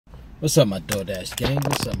What's up, my DoorDash gang?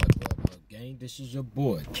 What's up, my Grubhub gang? This is your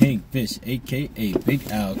boy, Kingfish, aka Big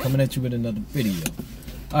Al, coming at you with another video.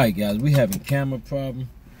 Alright, guys, we having camera problem.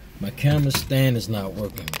 My camera stand is not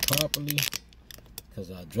working properly because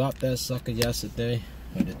I dropped that sucker yesterday,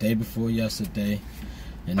 or the day before yesterday,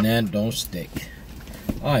 and that don't stick.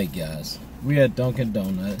 Alright, guys, we at Dunkin'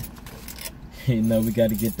 Donut. You know, we got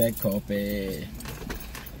to get that coffee.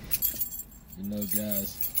 You know,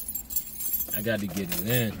 guys, I got to get it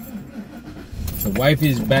in. The wife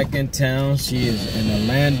is back in town. She is in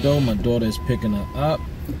Orlando. My daughter is picking her up.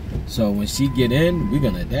 So when she get in, we're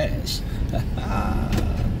going to dash.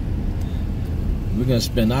 We're going to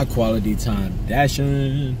spend our quality time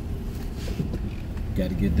dashing. Got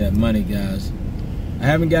to get that money, guys. I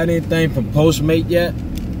haven't got anything from Postmate yet.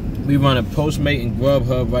 We running Postmate and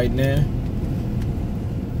Grubhub right now.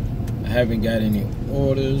 I haven't got any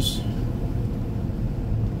orders.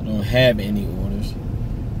 I don't have any orders.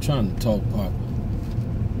 I'm trying to talk proper.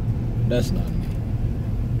 That's not me.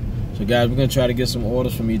 So guys, we're gonna try to get some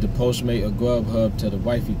orders from either Postmate or Grubhub till the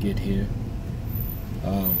wifey get here.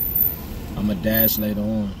 I'ma dash later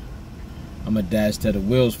on. I'ma dash till the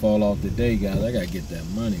wheels fall off today, guys. I gotta get that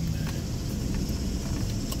money, man.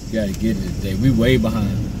 Gotta get it today. We way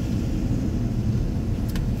behind.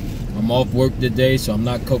 I'm off work today, so I'm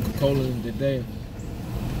not Coca-Cola today.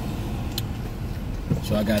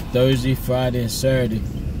 So I got Thursday, Friday, and Saturday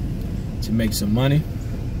to make some money.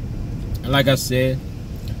 And like I said,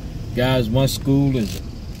 guys, once school is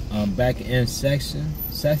back in session.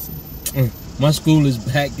 Once school is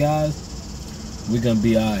back, guys, we're gonna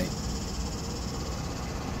be alright.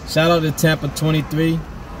 Shout out to Tampa 23.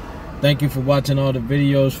 Thank you for watching all the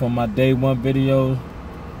videos from my day one videos.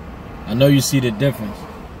 I know you see the difference.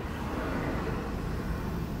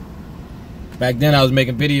 Back then I was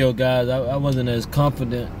making video, guys. I wasn't as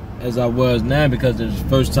confident as I was now because it was the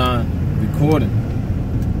first time recording.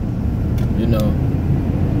 You know,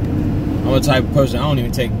 I'm a type of person, I don't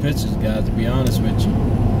even take pictures, guys, to be honest with you.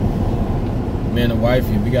 Me and the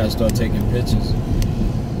wifey, we gotta start taking pictures.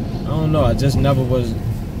 I don't know, I just never was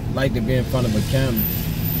like to be in front of a camera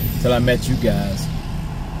till I met you guys.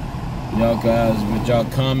 Y'all guys, with y'all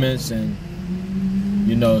comments and,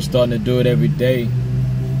 you know, starting to do it every day,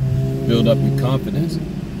 build up your confidence.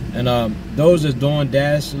 And those that's doing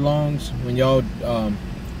dash alongs, when y'all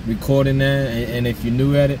recording that, and if you're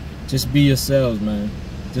new at it, just be yourselves, man.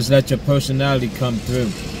 Just let your personality come through.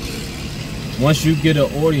 Once you get an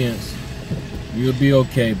audience, you'll be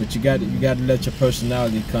okay, but you got to let your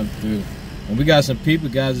personality come through. And we got some people,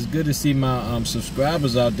 guys. It's good to see my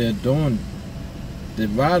subscribers out there doing the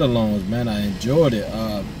ride-alongs, man. I enjoyed it.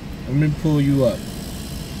 Let me pull you up.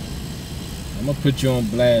 I'm gonna put you on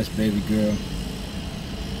blast, baby girl.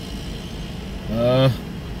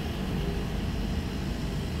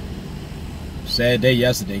 Sad day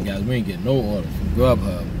yesterday, guys. We ain't get no order from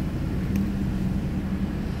Grubhub.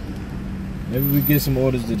 Maybe we get some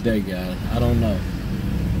orders today, guys. I don't know.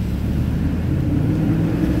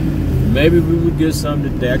 Maybe we would get some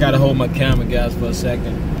today. I gotta hold my camera, guys, for a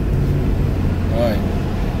second. Alright.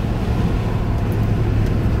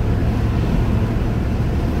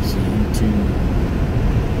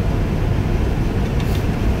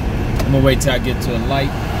 I'm gonna wait till I get to a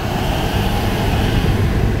light.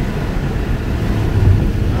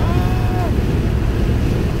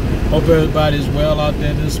 Hope everybody's well out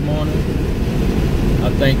there this morning. I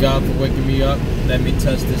thank God for waking me up, let me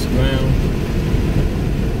touch this ground.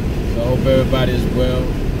 So I hope everybody is well.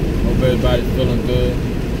 Hope everybody's feeling good.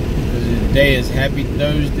 Because today is Happy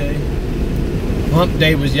Thursday. Hump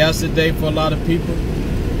Day was yesterday for a lot of people,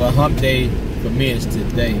 but Hump Day for me is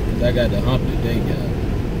today. Because I got the hump today, guys.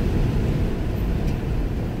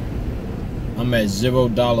 I'm at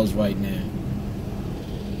 $0 right now.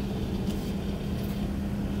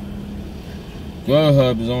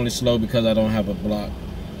 Grubhub is only slow because I don't have a block.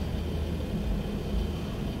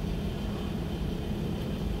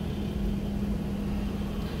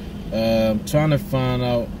 I'm trying to find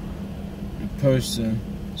out the person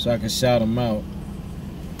so I can shout them out.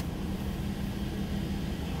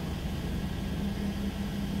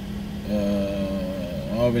 I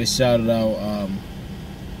already shouted out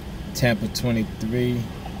Tampa 23. I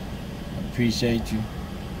appreciate you.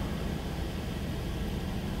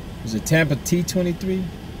 Was it Tampa T23?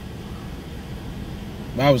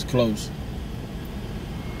 I was close.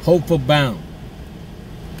 Hopeful Bound.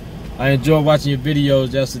 I enjoyed watching your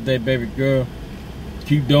videos yesterday, baby girl.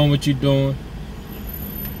 Keep doing what you're doing.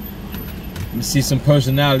 Let me see some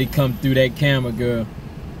personality come through that camera, girl.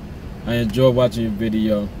 I enjoy watching your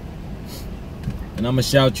video. And I'm going to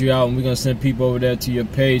shout you out, and we're going to send people over there to your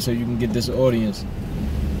page so you can get this audience.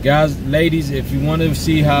 Guys, ladies, if you want to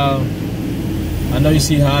see how, I know you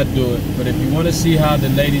see how I do it, but if you want to see how the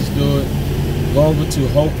ladies do it, go over to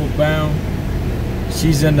Hopeful Bound.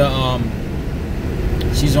 She's in the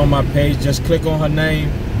she's on my page. Just click on her name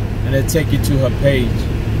and it'll take you to her page.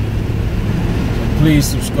 So please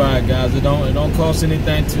subscribe, guys. It don't cost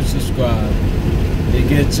anything to subscribe. You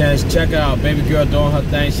get a chance, check her out. Baby girl doing her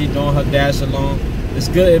thing. She doing her dash along. It's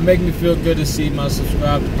good. It makes me feel good to see my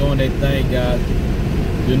subscribers doing their thing, guys.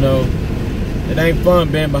 You know, it ain't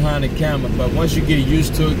fun being behind the camera, but once you get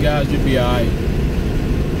used to it, guys, you'll be alright.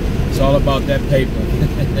 It's all about that paper.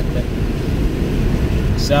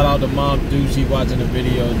 Shout out to Mom Deuce, she watching the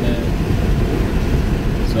videos now.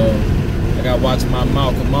 So I gotta watch my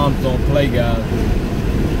mouth, cause moms don't play, guys.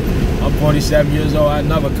 I'm 47 years old, I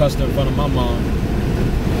never cussed in front of my mom.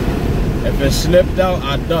 If it slipped out,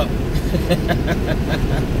 I duck.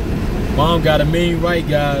 Mom got a mean right,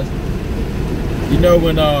 guys. You know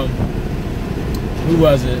when who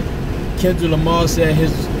was it? Kendrick Lamar said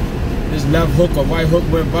his left hook or right hook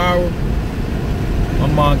went viral. My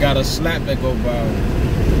mom got a slap that go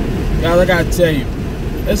viral. Guys, I gotta tell you,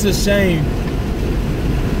 it's a shame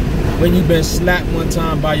when you've been slapped one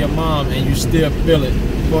time by your mom and you still feel it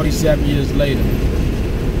 47 years later.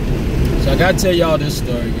 So I gotta tell y'all this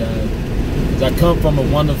story, guys. Cause I come from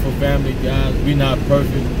a wonderful family, guys. We not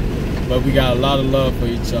perfect, but we got a lot of love for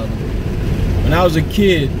each other. When I was a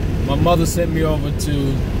kid, my mother sent me over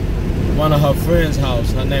to one of her friends'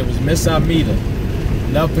 house. Her name was Miss Amita.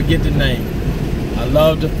 Never forget the name. I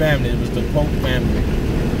loved the family. It was the Pope family.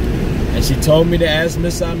 And she told me to ask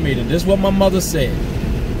Miss Amita. This is what my mother said.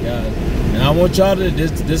 Guys. And I want y'all to,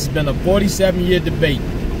 this has been a 47-year debate.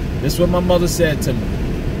 This is what my mother said to me.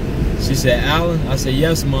 She said, Alan, I said,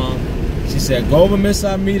 yes, Mom. She said, go over Miss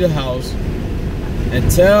Amita's house and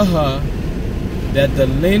tell her that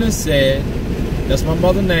Delina said, that's my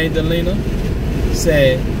mother's name, Delina,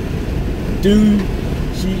 said, do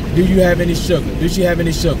you have any sugar? Do she have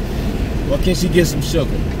any sugar? Or can she get some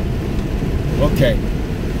sugar? Okay.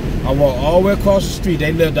 I walked all the way across the street.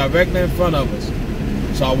 They lived directly in front of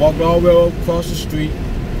us. So I walked all the way across the street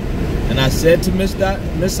and I said to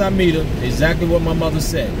Miss Amita exactly what my mother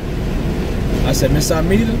said. I said, Miss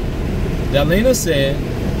Amita, Delina said,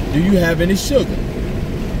 do you have any sugar?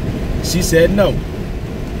 She said no.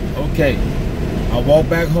 Okay. I walked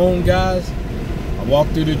back home, guys. I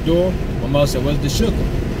walked through the door. My mother said, where's the sugar?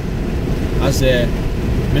 I said,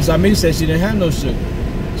 Miss Amita said she didn't have no sugar.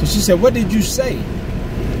 So she said, what did you say?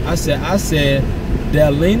 I said,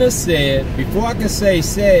 Delina said, before I could say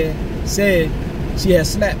said, she had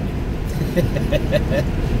slapped me.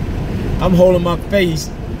 I'm holding my face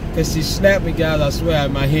because she slapped me, guys. I swear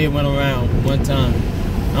my head went around one time.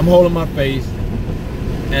 I'm holding my face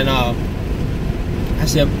and I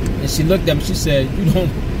said, and she looked at me, she said,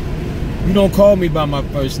 you don't call me by my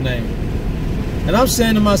first name. And I'm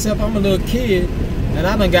saying to myself, I'm a little kid and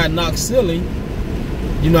I done got knocked silly.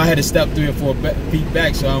 You know, I had to step 3 or 4 feet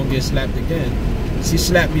back so I don't get slapped again. She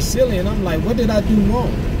slapped me silly and I'm like, what did I do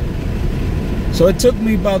wrong? So it took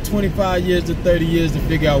me about 25 years to 30 years to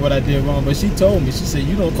figure out what I did wrong. But she told me, she said,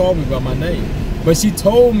 you don't call me by my name. But she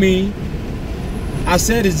told me, I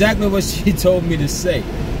said exactly what she told me to say.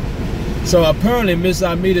 So apparently Miss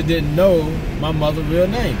Amita didn't know my mother's real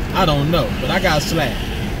name. I don't know, but I got slapped.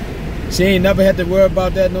 She ain't never had to worry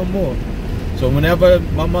about that no more. So whenever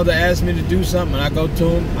my mother asks me to do something and I go to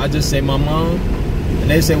them, I just say my mom.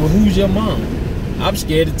 And they say, well, who's your mom? I'm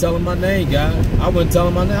scared to tell them my name, guys. I wouldn't tell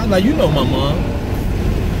them my name. I'm like, you know my mom.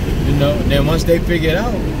 You know, and then once they figured it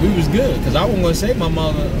out, we was good. Because I wasn't going to say my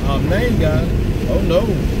mother's name, guys. Oh, no.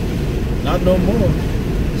 Not no more.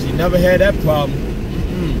 She never had that problem.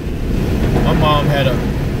 My mom had a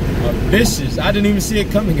vicious, I didn't even see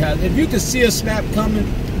it coming, guys. If you could see a slap coming,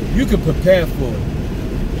 you could prepare for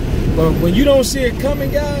it. But when you don't see it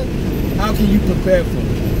coming, guys, how can you prepare for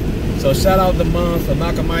it? So shout out to Mom for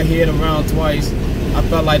knocking my head around twice. I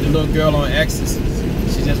felt like the little girl on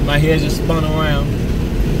Exorcist. My head just spun around.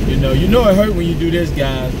 You know it hurt when you do this,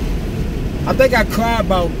 guys. I think I cried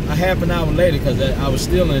about a half an hour later because I was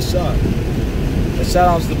still in shock. But shout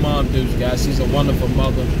outs to Mom Deuce, guys. She's a wonderful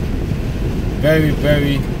mother. Very,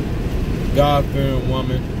 very God-fearing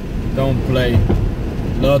woman. Don't play.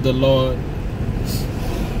 Love the Lord.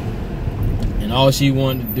 And all she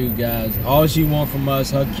wanted to do, guys, all she wants from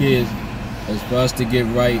us, her kids, is for us to get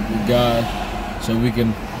right with God so we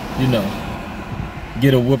can, you know,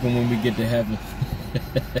 get a whooping when we get to heaven.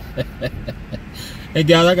 And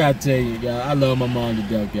guys, I gotta tell you, guys, I love my mom to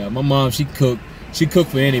death, guys. My mom, she cooked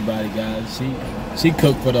for anybody, guys. She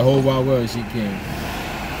cooked for the whole wide world she can.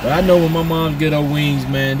 But I know when my mom get her wings,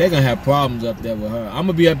 man, they're gonna have problems up there with her. I'm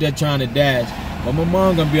gonna be up there trying to dash, but my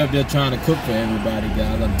mom gonna be up there trying to cook for everybody,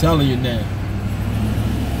 guys. I'm telling you now.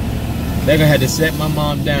 They're gonna have to set my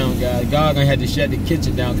mom down, guys. God gonna have to shut the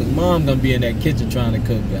kitchen down, because mom gonna be in that kitchen trying to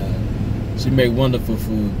cook, guys. She make wonderful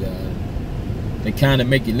food, guys. They kind of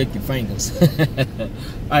make you lick your fingers.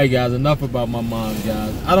 Alright, guys, enough about my mom,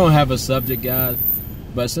 guys. I don't have a subject, guys,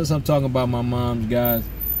 but since I'm talking about my mom, guys,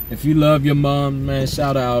 if you love your mom, man,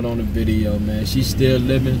 shout her out on the video, man. She's still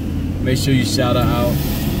living. Make sure you shout her out.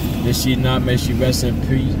 If she not, may she rest in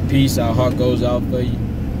peace. Our heart goes out for you.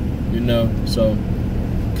 You know, so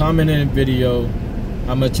comment in the video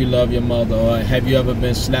how much you love your mother, or have you ever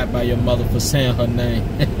been slapped by your mother for saying her name?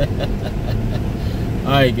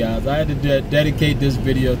 Alright, guys, I had to dedicate this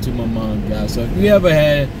video to my mom, guys. So if you ever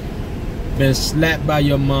had been slapped by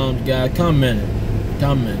your mom, guys, comment it.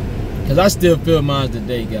 Comment. Because I still feel mine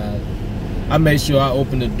today, guys. I make sure I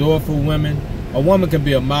open the door for women. A woman can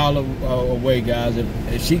be a mile away, guys.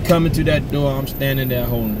 If she coming to that door, I'm standing there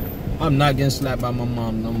holding it. I'm not getting slapped by my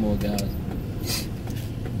mom no more, guys.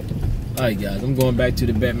 Alright, guys, I'm going back to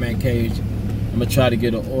the Batman cage. I'm going to try to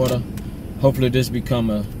get an order. Hopefully this become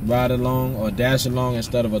a ride along or dash along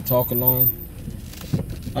instead of a talk along.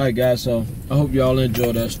 Alright, guys, so I hope y'all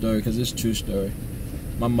enjoy that story, because it's a true story.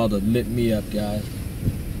 My mother lit me up, guys.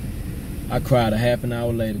 I cried a half an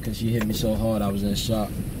hour later because she hit me so hard I was in shock.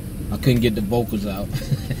 I couldn't get the vocals out.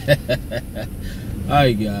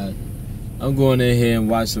 Alright, guys. I'm going in here and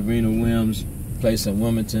watch Serena Williams play some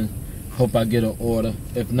Wimbledon. Hope I get an order.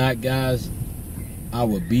 If not, guys, I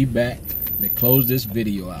will be back to close this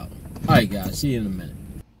video out. Alright, guys. See you in a minute.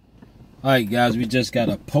 Alright, guys. We just got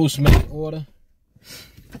a Postmate order.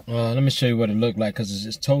 Let me show you what it looked like, because it's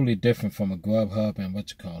just totally different from a Grubhub and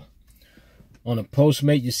what you call it. On a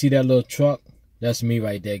Postmate, you see that little truck? That's me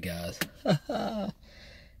right there, guys.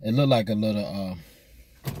 It looked like a little,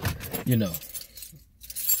 you know,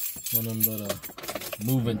 one of them little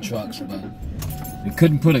moving trucks, but we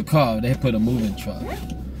couldn't put a car. They put a moving truck.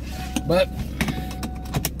 But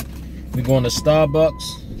we're going to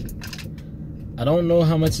Starbucks. I don't know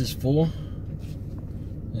how much it's for.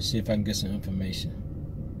 Let's see if I can get some information.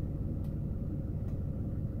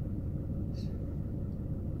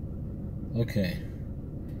 Okay.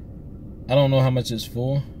 I don't know how much it's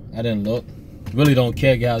for. I didn't look. Really don't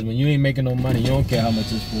care, guys. When you ain't making no money, you don't care how much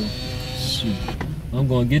it's for. Shoot. I'm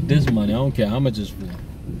gonna get this money. I don't care how much it's for.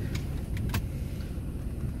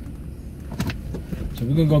 So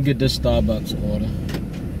we're gonna go get this Starbucks order.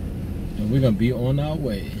 And we're gonna be on our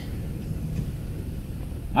way.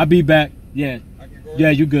 I'll be back. Yeah.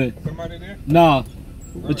 Yeah, you good. Somebody there? Nah.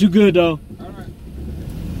 But you good though. Alright.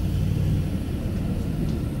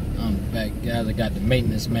 I'm back, guys. I got the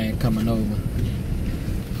maintenance man coming over.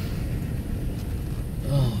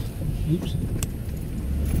 Oh, oops.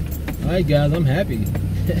 Alright, guys, I'm happy.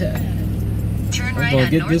 Turn right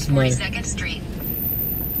on North 42nd Street.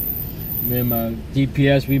 Me and my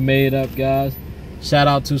GPS, we made up, guys. Shout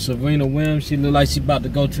out to Serena Williams. She look like she about to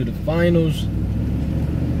go to the finals.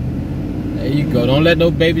 There you go. Don't let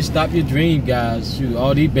no baby stop your dream, guys. Shoot,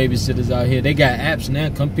 all these babysitters out here, they got apps now.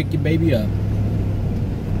 Come pick your baby up.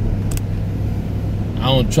 I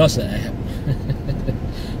don't trust an app.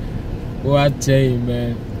 Boy, I tell you,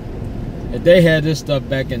 man. If they had this stuff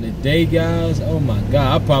back in the day, guys, oh my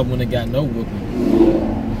God, I probably wouldn't have got no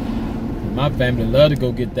whooping. My family loved to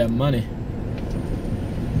go get that money.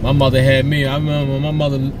 My mother had me. I remember when my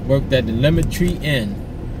mother worked at the Lemon Tree Inn.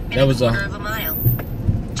 That was a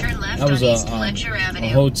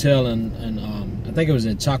hotel in I think it was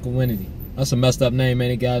in Chocowinity. That's a messed up name,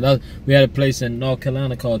 ain't it, guys? We had a place in North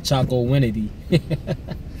Carolina called Chocowinity.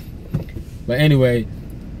 But anyway,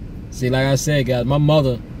 see, like I said, guys, my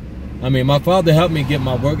father helped me get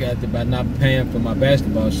my work ethic by not paying for my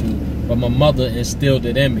basketball shoes, but my mother instilled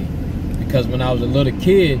it in me. Because when I was a little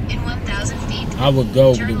kid, I would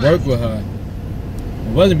go to work with her.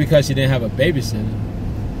 It wasn't because she didn't have a babysitter.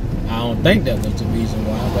 I don't think that was the reason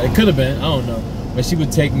why, but it could have been. I don't know. But she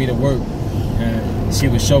would take me to work, and she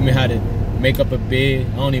would show me how to make up a bed.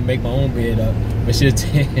 I don't even make my own bed up, but she'd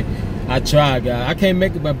I tried, guys. I can't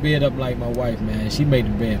make my bed up like my wife, man. She made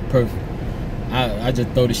the bed perfect. I just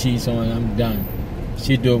throw the sheets on and I'm done.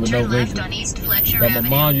 She'd do it with no wrinkles. But my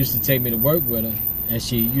mom used to take me to work with her, and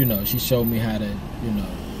she, you know, she showed me how to, you know,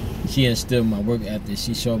 she instilled my work ethic.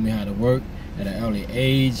 She showed me how to work at an early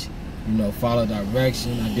age, you know, follow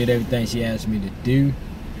direction. I did everything she asked me to do.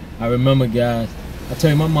 I remember, guys, I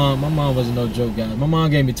tell you, my mom wasn't no joke, guys. My mom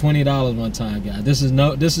gave me $20 one time, guys. This is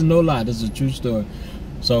no lie. This is a true story.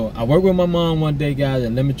 So I worked with my mom one day, guys,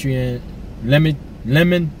 at Lemon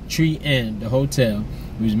Tree Inn, the hotel.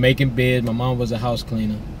 We was making beds. My mom was a house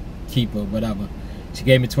cleaner, keeper, whatever. She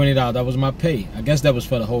gave me $20. That was my pay. I guess that was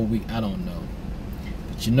for the whole week. I don't know.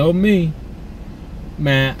 But you know me,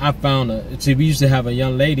 man, I found her. See, we used to have a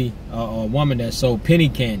young lady, or a woman that sold penny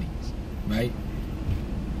candies, right?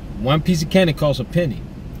 One piece of candy cost a penny.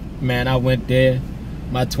 Man, I went there,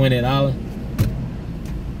 my $20,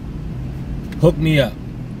 hooked me up.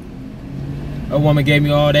 A woman gave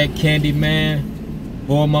me all that candy, man.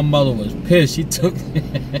 Boy, my mother was pissed. She took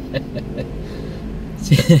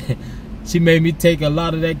she made me take a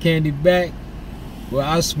lot of that candy back. Well,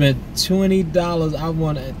 I spent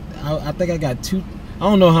 $20. I think I got two. I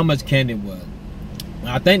don't know how much candy it was.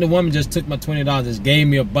 I think the woman just took my $20 and just gave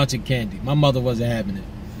me a bunch of candy. My mother wasn't having it.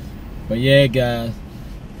 But yeah, guys,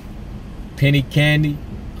 penny candy.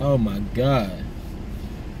 Oh my God.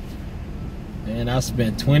 Man, I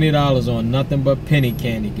spent $20 on nothing but penny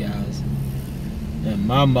candy, guys. And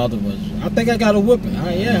my mother was, I think I got a whooping.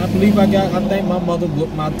 Yeah, I believe I think my mother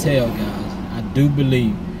whooped my tail, guys. I do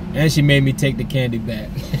believe. And she made me take the candy back.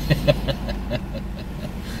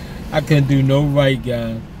 I couldn't do no right,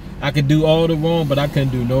 guys. I could do all the wrong, but I couldn't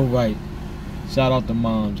do no right. Shout out to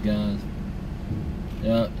moms, guys.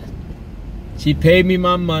 Yeah. She paid me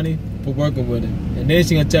my money for working with her. And then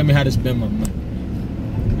she gonna tell me how to spend my money.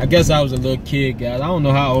 I guess I was a little kid, guys. I don't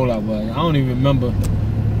know how old I was. I don't even remember.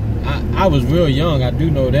 I was real young, I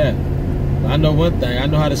do know that. But I know one thing, I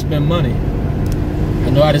know how to spend money. I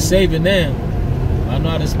know how to save it now. I know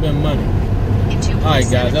how to spend money. Alright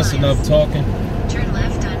guys, that's enough talking. Turn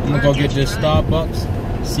left on I'm gonna go get this Starbucks.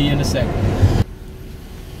 See you in a second.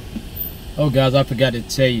 Oh guys, I forgot to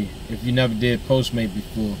tell you, if you never did Postmate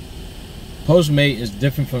before. Postmate is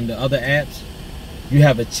different from the other apps. You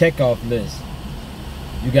have a checkoff list.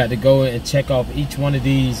 You got to go in and check off each one of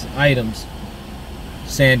these items,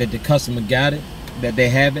 saying that the customer got it, that they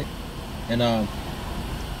have it, and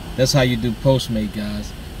that's how you do Postmate,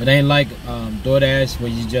 guys. It ain't like DoorDash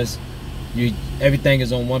where everything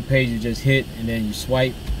is on one page. You just hit and then you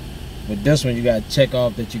swipe. But this one, you got to check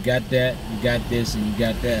off that you got that, you got this, and you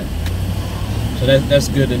got that. So that's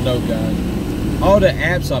good to know, guys. All the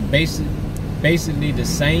apps are basically the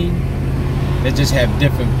same. They just have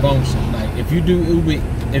different functions. Like if you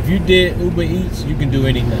did Uber Eats, you can do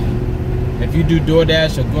anything. If you do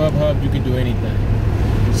DoorDash or Grubhub, you can do anything.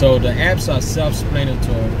 So the apps are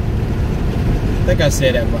self-explanatory. I think I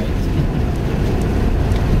said that right.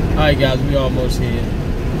 Alright guys, we almost here.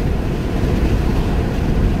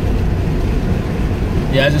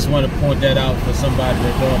 Yeah, I just want to point that out for somebody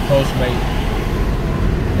that's doing Postmate.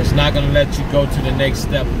 It's not going to let you go to the next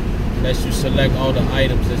step unless you select all the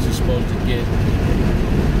items that you're supposed to get.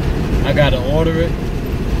 I got to order it.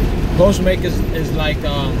 Postmate is like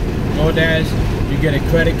DoorDash. You get a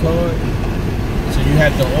credit card, so you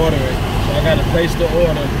have to order it. So I got to place the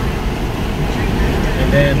order,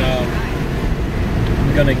 and then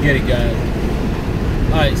we're going to get it, guys.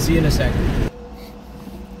 Alright, see you in a second.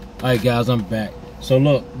 Alright guys, I'm back. So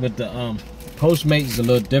look, with the Postmate is a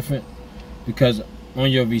little different because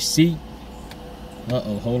on your receipt,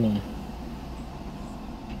 hold on.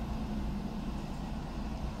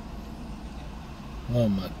 Oh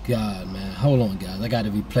my God, man. Hold on, guys. I got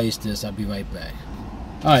to replace this. I'll be right back.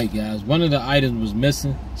 Alright, guys. One of the items was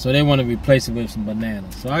missing, so they want to replace it with some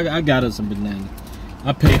bananas. So I got her some bananas.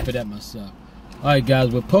 I paid for that myself. Alright,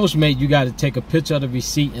 guys. With Postmate, you got to take a picture of the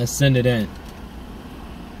receipt and send it in.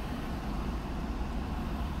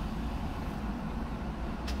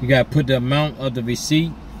 You got to put the amount of the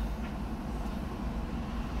receipt.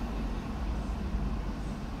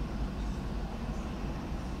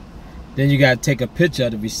 Then you got to take a picture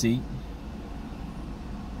of the receipt.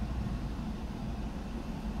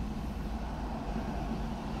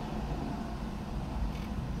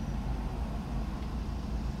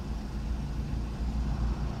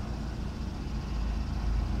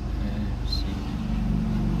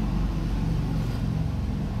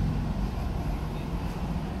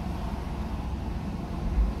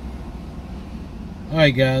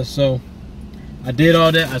 Alright guys, so I did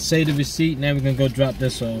all that. I saved the receipt. Now we're going to go drop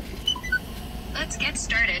this off. Let's get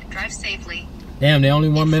started. Drive safely. Damn, they're only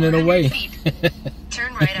 1 minute away.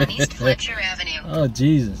 Turn right on East Fletcher Avenue. Oh,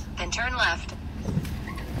 Jesus. Then turn left.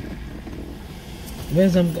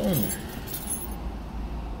 Where's I'm going?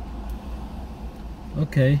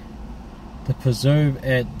 Okay. The preserve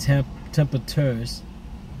at temperatures.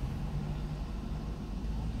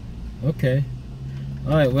 Okay.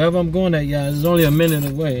 Alright, wherever I'm going at, guys, it's only 1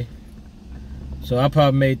 minute away. So I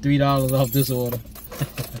probably made $3 off this order.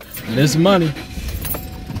 This money.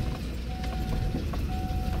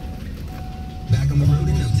 Back on the road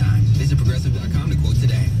in no time. Visit progressive.com to quote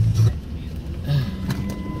today.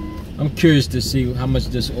 I'm curious to see how much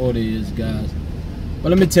this order is, guys. But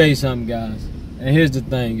let me tell you something, guys. And here's the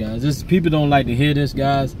thing, guys. People don't like to hear this,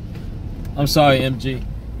 guys. I'm sorry, MG.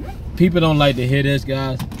 People don't like to hear this,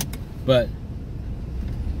 guys. But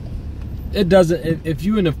it doesn't. If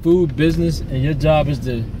you're in the food business and your job is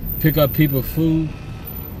to pick up people's food,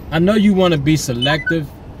 I know you want to be selective.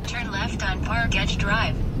 Turn left on Park Edge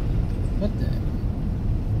Drive. What the?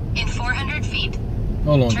 In 400 feet.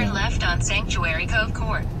 Hold on. Turn guys. left on Sanctuary Cove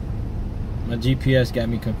Court. My GPS got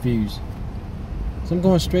me confused. So I'm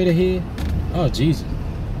going straight ahead. Oh, Jesus.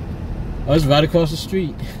 Oh, it's right across the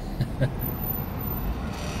street.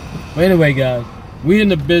 But anyway, guys, we in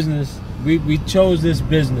the business. We chose this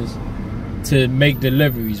business to make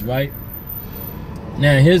deliveries, right?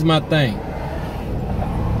 Now, here's my thing.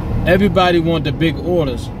 Everybody want the big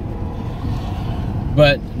orders,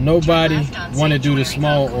 but nobody want to do the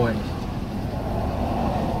small orders.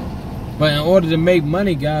 But in order to make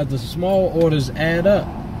money, guys, the small orders add up.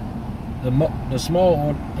 The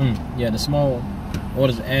small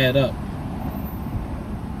orders add up.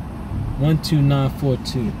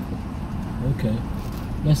 12942. Okay,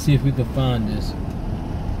 let's see if we can find this.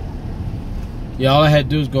 Yeah, all I had to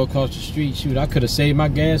do was go across the street. Shoot, I could have saved my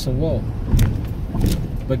gas and walked.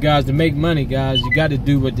 But guys, to make money, guys, you got to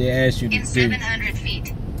do what they ask you to do. In 700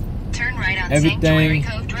 feet, turn right on Sanctuary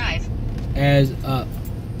Cove Drive. Adds up.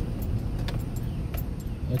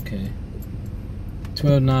 Okay.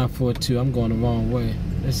 12942. I'm going the wrong way.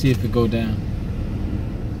 Let's see if it go down.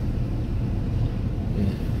 Yeah.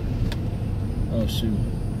 Oh shoot.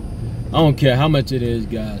 I don't care how much it is,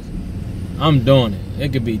 guys. I'm doing it.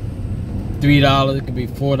 It could be $3, it could be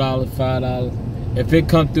 $4, $5. If it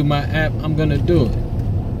comes through my app, I'm gonna do it.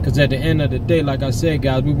 Cause at the end of the day, like I said,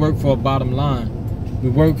 guys, we work for a bottom line. We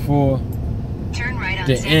work for Turn right on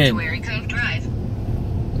the Sanctuary end. Cove Drive.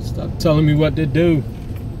 Stop telling me what to do.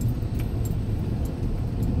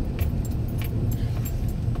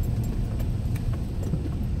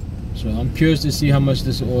 So I'm curious to see how much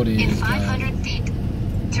this order is. In 500 feet,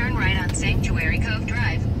 turn right on Sanctuary Cove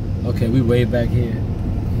Drive. Okay, we way back here.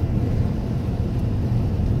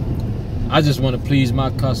 I just want to please my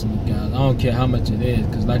customer, guys. I don't care how much it is,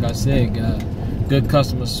 because like I said, guys, good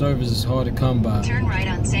customer service is hard to come by. Turn right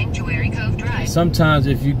on Sanctuary Cove Drive. Sometimes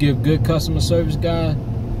if you give good customer service, guys,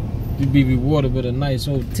 you'll be rewarded with a nice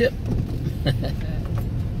old tip.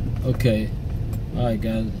 Okay. Alright,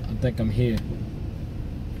 guys. I think I'm here.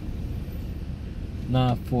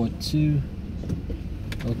 942.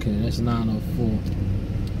 Okay, that's 904.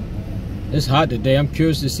 It's hot today. I'm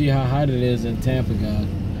curious to see how hot it is in Tampa, guys.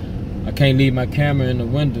 I can't leave my camera in the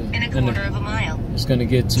window. In a quarter of a mile. It's gonna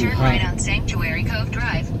get too hot. Turn right on Sanctuary Cove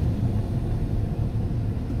Drive.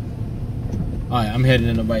 Alright, I'm heading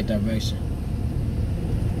in the right direction.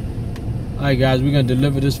 Alright, guys, we're gonna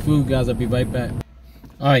deliver this food, guys. I'll be right back.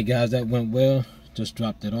 Alright, guys, that went well. Just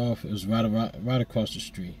dropped it off. It was right across the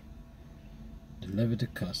street. Delivered to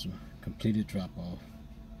customer. Completed drop off.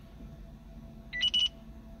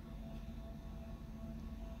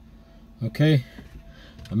 Okay.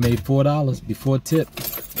 I made $4 before tip.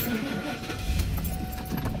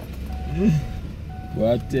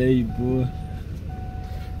 Boy, I tell you, boy.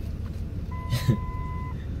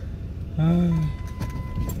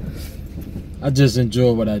 I just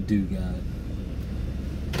enjoy what I do, guys.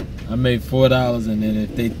 I made $4, and then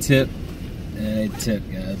if they tip, they tip,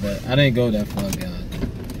 guys. But I didn't go that far, guys.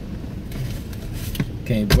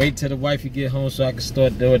 Can't wait till the wifey get home so I can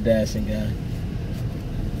start door dashing, guys.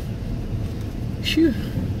 Phew.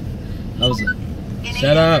 That was it.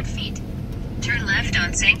 Shut up. Feet, turn left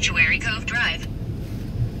on Sanctuary Cove Drive.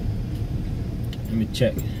 Let me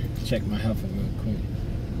check my health real quick.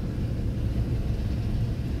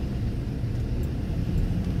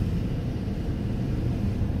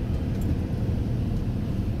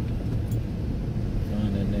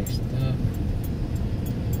 Find the next stop.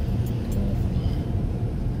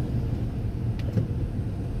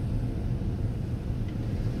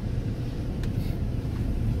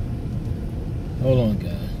 Hold on,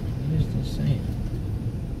 guys. What is this saying?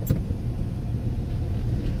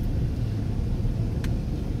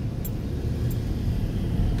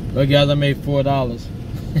 Well, guys, I made $4.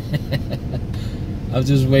 I was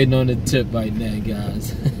just waiting on the tip right now,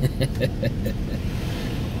 guys.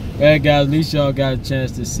 Well, guys, at least y'all got a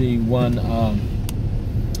chance to see one order.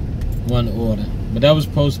 But that was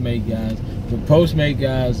Postmate, guys. With Postmate,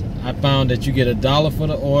 guys, I found that you get $1 for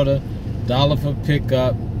the order, $1 for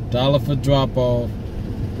pickup, $1 for drop off,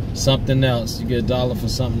 something else. You get $1 for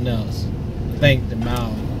something else. I think the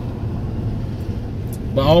mile.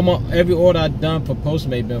 But almost every order I've done for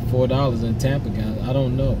Postmate been $4 in Tampa, guys. I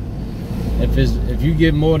don't know. If you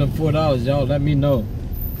get more than $4, y'all let me know.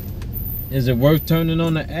 Is it worth turning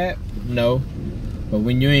on the app? No. But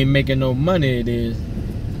when you ain't making no money, it is.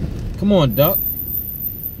 Come on, duck.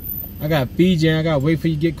 I got to feed you and I got to wait for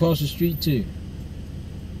you to get across the street too.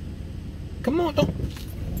 Come on, don't.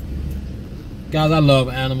 Guys, I love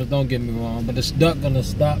animals, don't get me wrong. But this duck gonna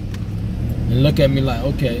stop and look at me like,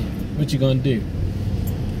 okay, what you gonna do?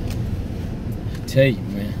 I tell you,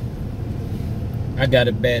 man. I got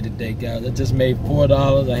it bad today, guys. I just made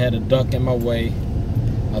 $4. I had a duck in my way.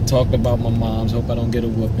 I talked about my moms. Hope I don't get a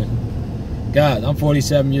whooping. Guys, I'm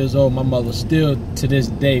 47 years old. My mother still, to this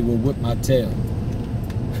day, will whip my tail.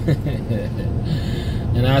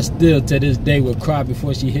 And I still, to this day, will cry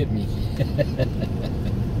before she hit me.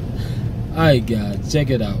 Alright, guys, check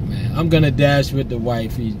it out, man. I'm going to dash with the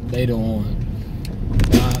wifey later on.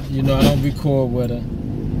 You know, I don't record with her.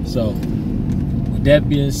 So, with that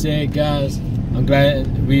being said, guys, I'm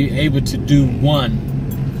glad we're able to do one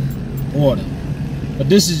order. But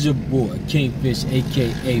this is your boy, Kingfish,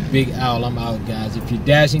 a.k.a. Big Owl. I'm out, guys. If you're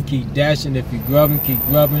dashing, keep dashing. If you're grubbing, keep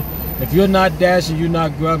grubbing. If you're not dashing, you're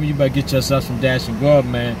not grubbing, you better get yourself some dash and grub,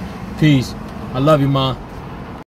 man. Peace. I love you, Mom.